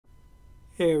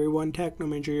Hey everyone,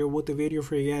 Technomentor here with a video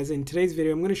for you guys. In today's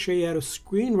video, I'm going to show you how to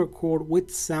screen record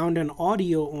with sound and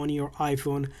audio on your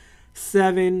iPhone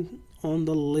 7 on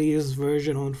the latest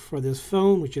version for this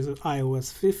phone, which is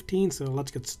iOS 15. So let's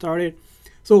get started.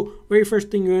 So very first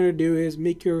thing you're going to do is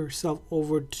make yourself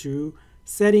over to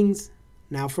settings.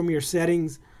 Now from your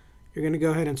settings, you're going to go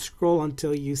ahead and scroll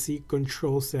until you see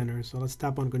Control Center. So let's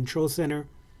tap on Control Center.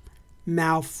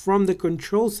 Now from the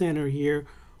Control Center here,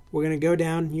 we're going to go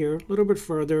down here a little bit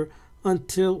further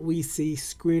until we see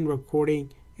screen recording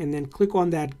and then click on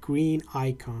that green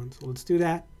icon. So let's do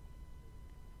that.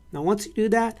 Now once you do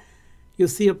that, you'll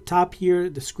see up top here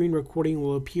the screen recording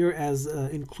will appear as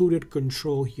included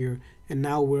control here. And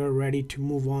now we're ready to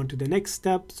move on to the next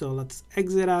step. So let's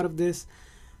exit out of this.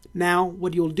 Now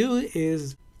what you'll do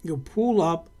is you'll pull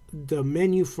up the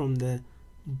menu from the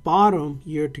bottom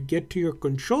here to get to your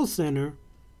Control Center.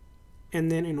 And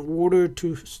then in order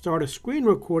to start a screen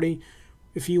recording,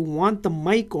 if you want the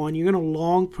mic on, you're going to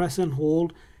long press and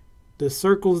hold the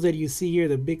circles that you see here,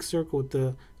 the big circle with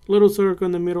the little circle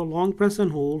in the middle, long press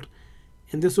and hold.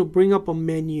 And this will bring up a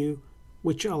menu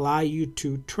which allow you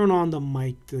to turn on the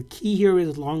mic. The key here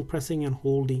is long pressing and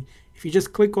holding. If you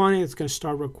just click on it, it's going to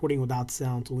start recording without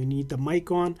sound. So we need the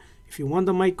mic on. If you want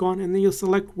the mic on, and then you'll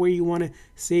select where you want to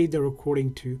save the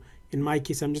recording to. In my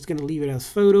case, I'm just going to leave it as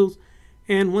photos.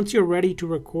 And once you're ready to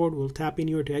record, we'll tap in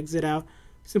here to exit out.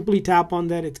 Simply tap on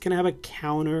that. It's going to have a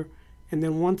counter. And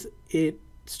then once it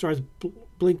starts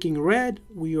blinking red,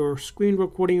 we are screen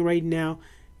recording right now.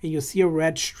 And you'll see a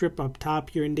red strip up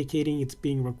top here indicating it's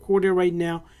being recorded right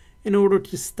now. In order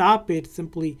to stop it,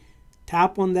 simply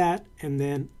tap on that and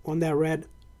then on that red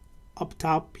up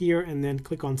top here and then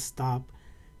click on stop.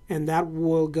 And that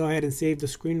will go ahead and save the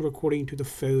screen recording to the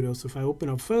photo. So if I open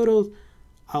up photos,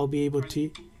 I'll be able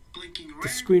to the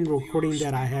screen recording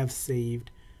that I have saved.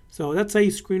 So that's how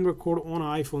you screen record on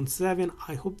an iPhone 7.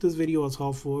 I hope this video was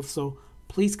helpful. If so,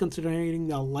 please consider hitting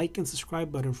the like and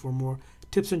subscribe button for more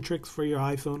tips and tricks for your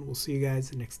iPhone. We'll see you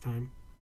guys next time.